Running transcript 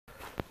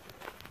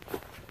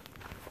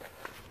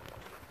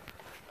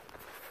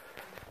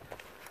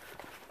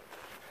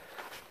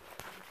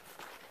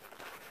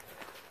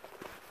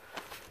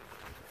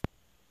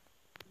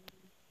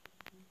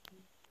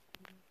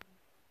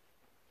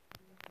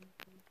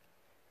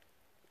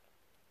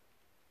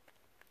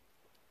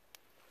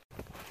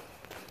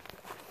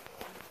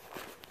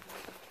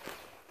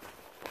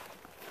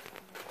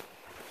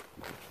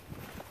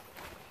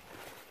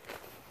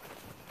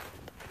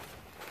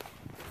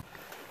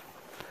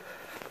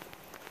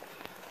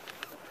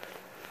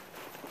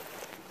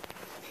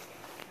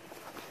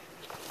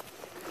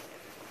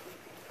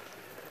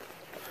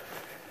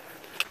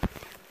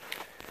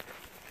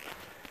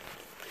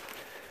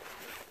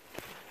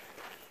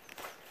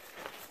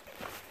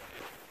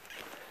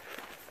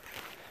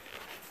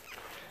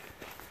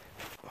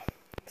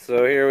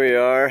So here we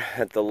are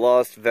at the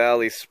Lost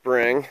Valley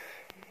Spring.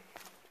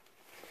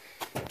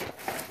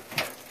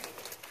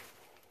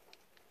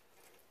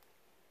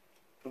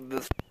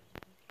 This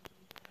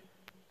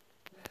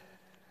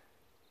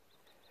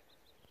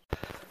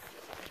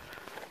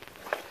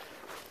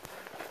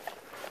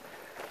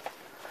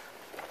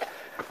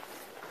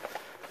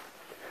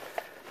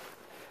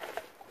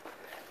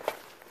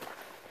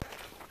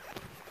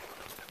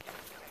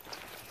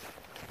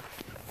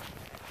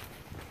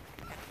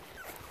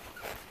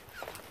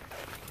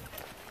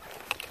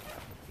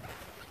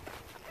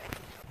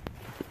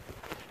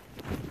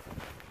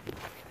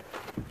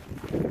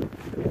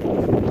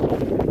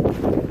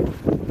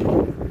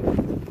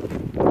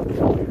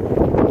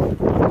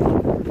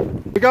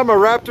We got my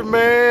Raptor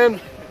man.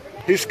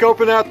 He's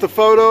scoping out the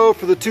photo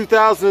for the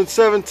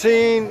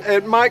 2017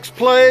 at Mike's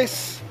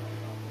place.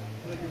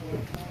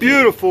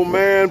 Beautiful,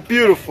 man,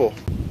 beautiful.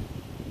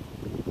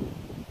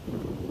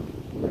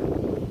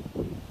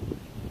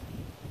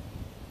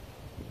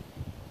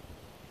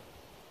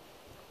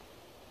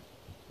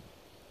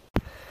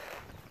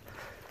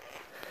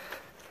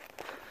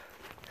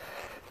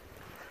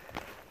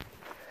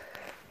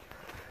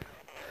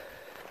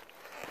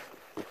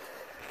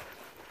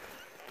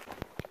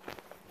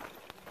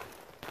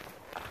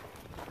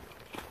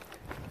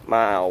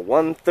 mile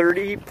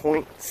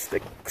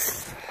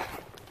 130.6.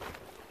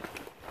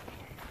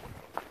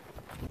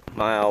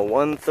 Mile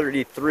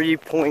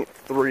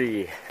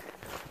 133.3.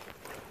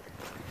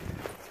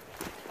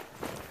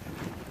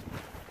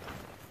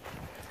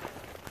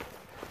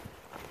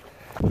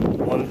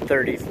 One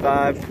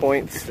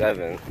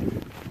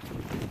 135.7.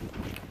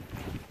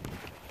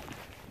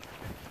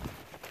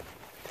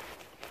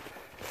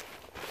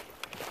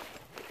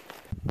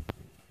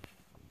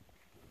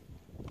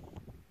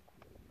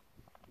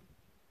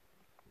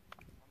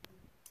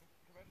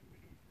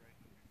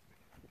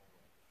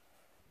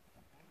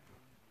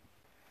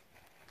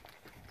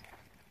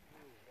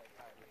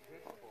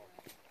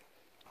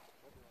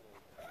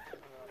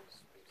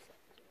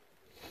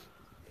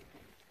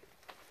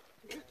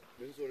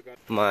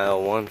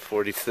 Mile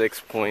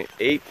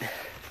 146.8.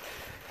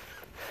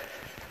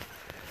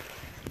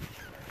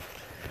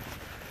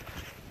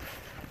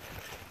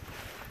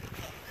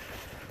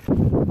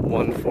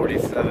 One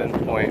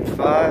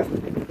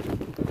 147.5.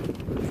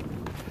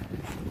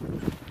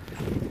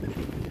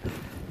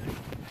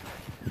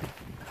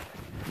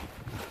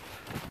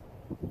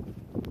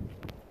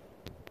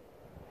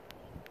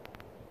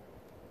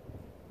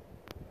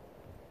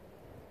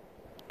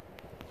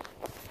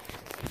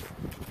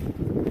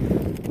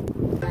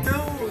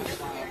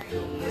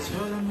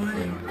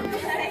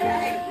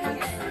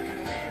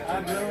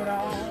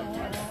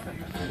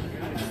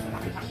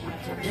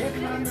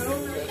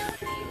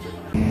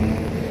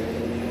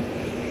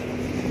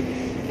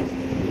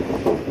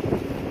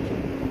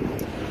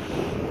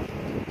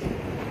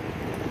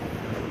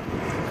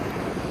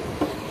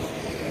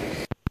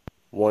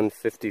 One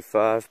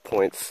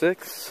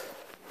 155.6.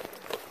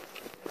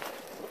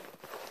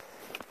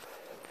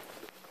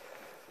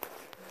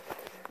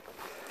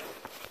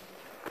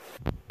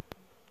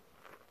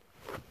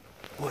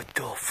 What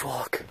the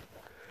fuck?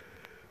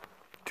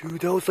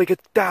 Dude, that was like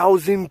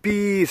 1,000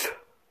 bees.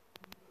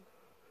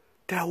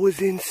 That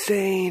was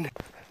insane.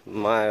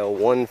 Mile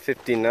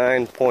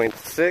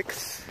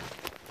 159.6.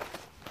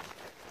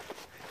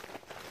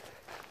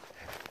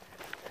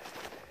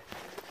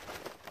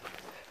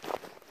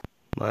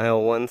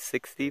 Mile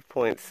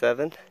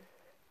 160.7.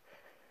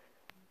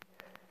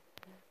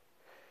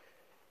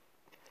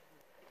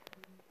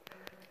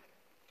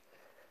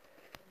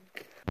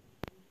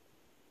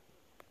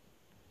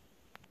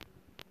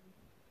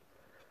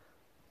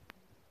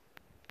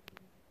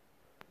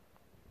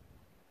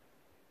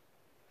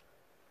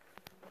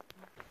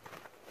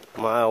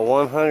 Mile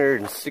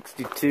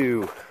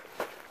 162.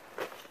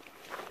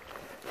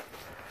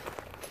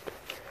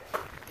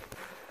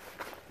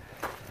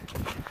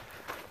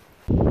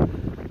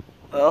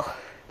 Well,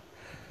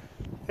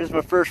 here's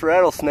my first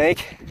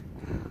rattlesnake.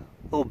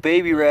 Little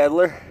baby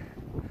rattler.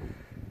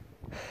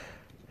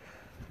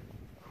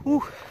 Whew.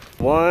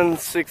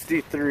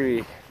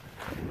 163.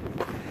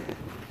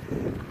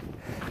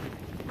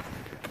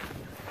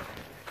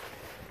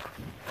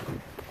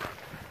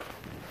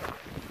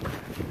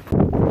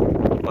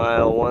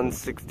 Mile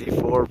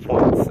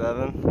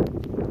 164.7.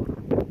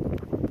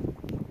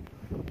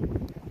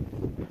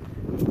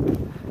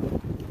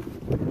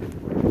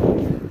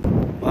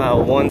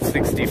 Mile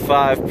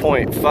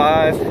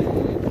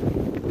 165.5.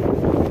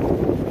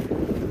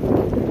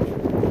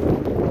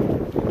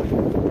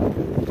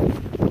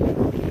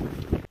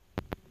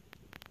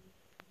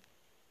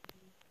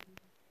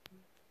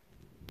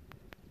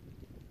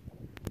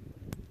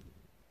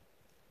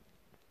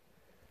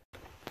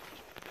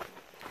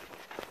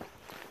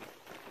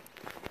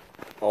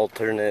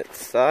 Alternate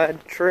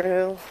side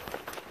trail.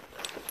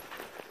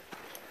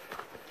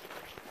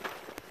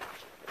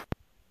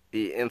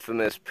 The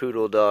infamous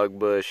poodle dog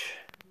bush.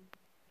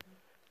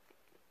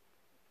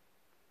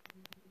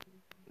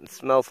 It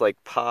smells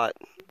like pot.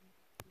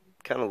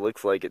 Kind of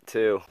looks like it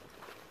too.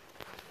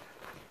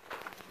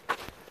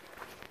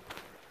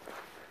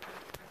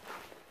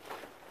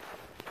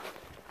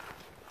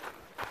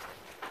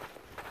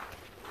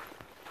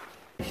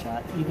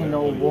 that. Even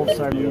though wolves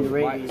are immune to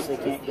rabies, they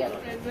can't get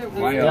it.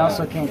 My, They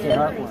also can't get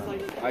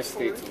heartworm. my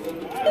state's a little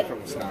bit. I'm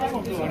from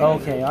Wisconsin. So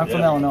Okay, I'm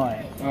from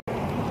Illinois.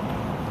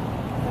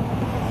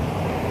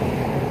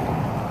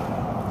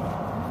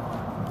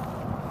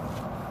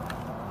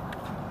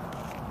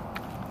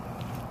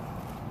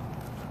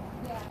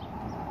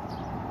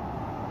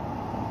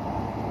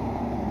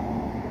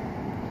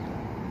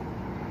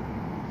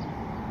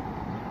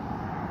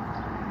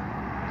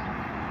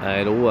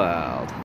 Idyllwild.